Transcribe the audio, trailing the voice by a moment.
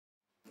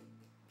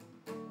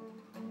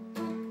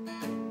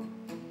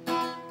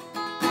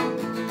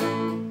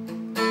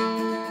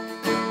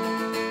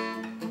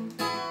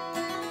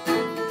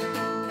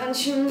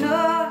Don't you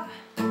know,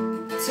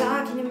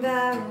 talking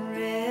about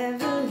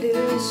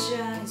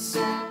revolution is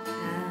sad.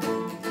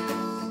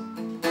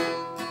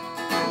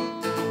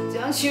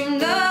 Don't you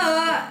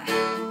know,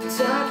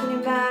 talking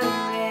about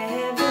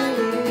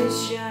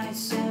revolution, it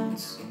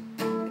sounds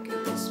like a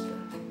whisper.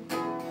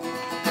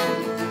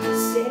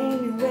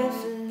 Sitting away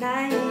for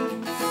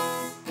lights,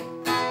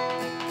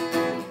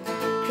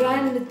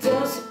 crying in the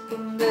doors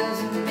upon those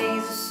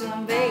amazing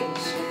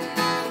salvation,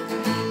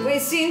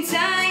 wasting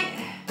time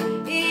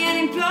in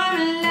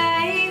unemployment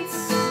lights,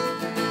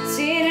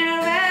 sitting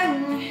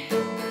around,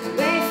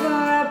 waiting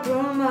for a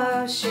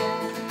promotion.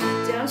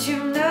 Don't you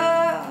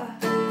know,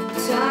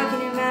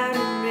 talking about a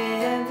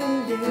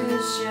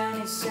revolution,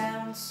 it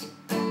sounds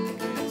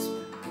like a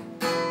whisper.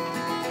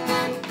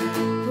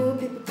 Poor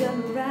people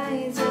gonna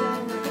rise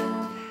up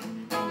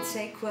and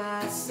take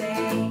what's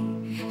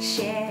they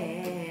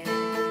share.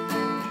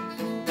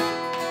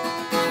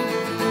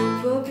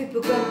 Poor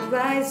people gonna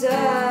rise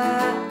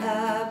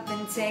up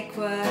and take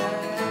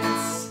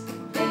what's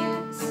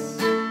theirs.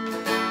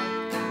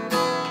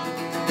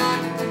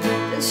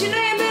 Don't you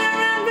know you better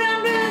run, run,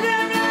 run,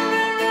 run,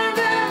 run, run,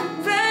 run,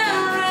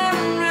 run, run,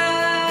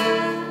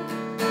 run.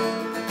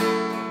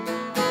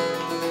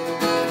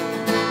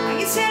 Like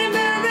you said, you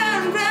better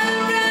run, run,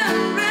 run,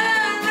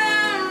 run,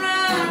 run,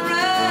 run,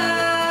 run.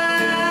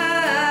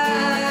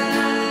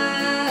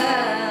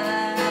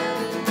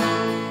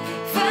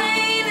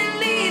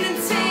 Finally the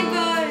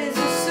tables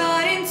are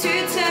starting to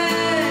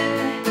turn,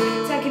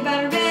 talking about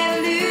a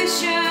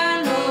revolution,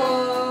 oh.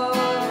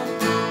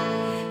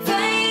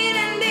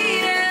 Finally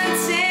the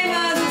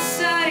tables are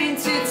starting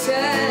to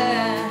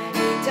turn,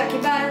 talking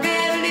about a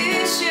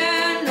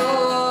revolution, oh.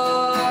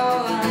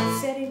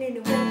 Setting in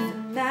the winter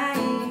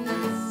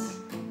nights,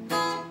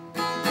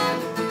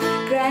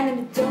 grinding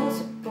the doors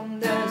upon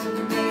those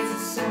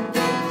amazing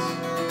Sundays,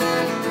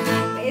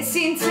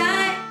 wasting time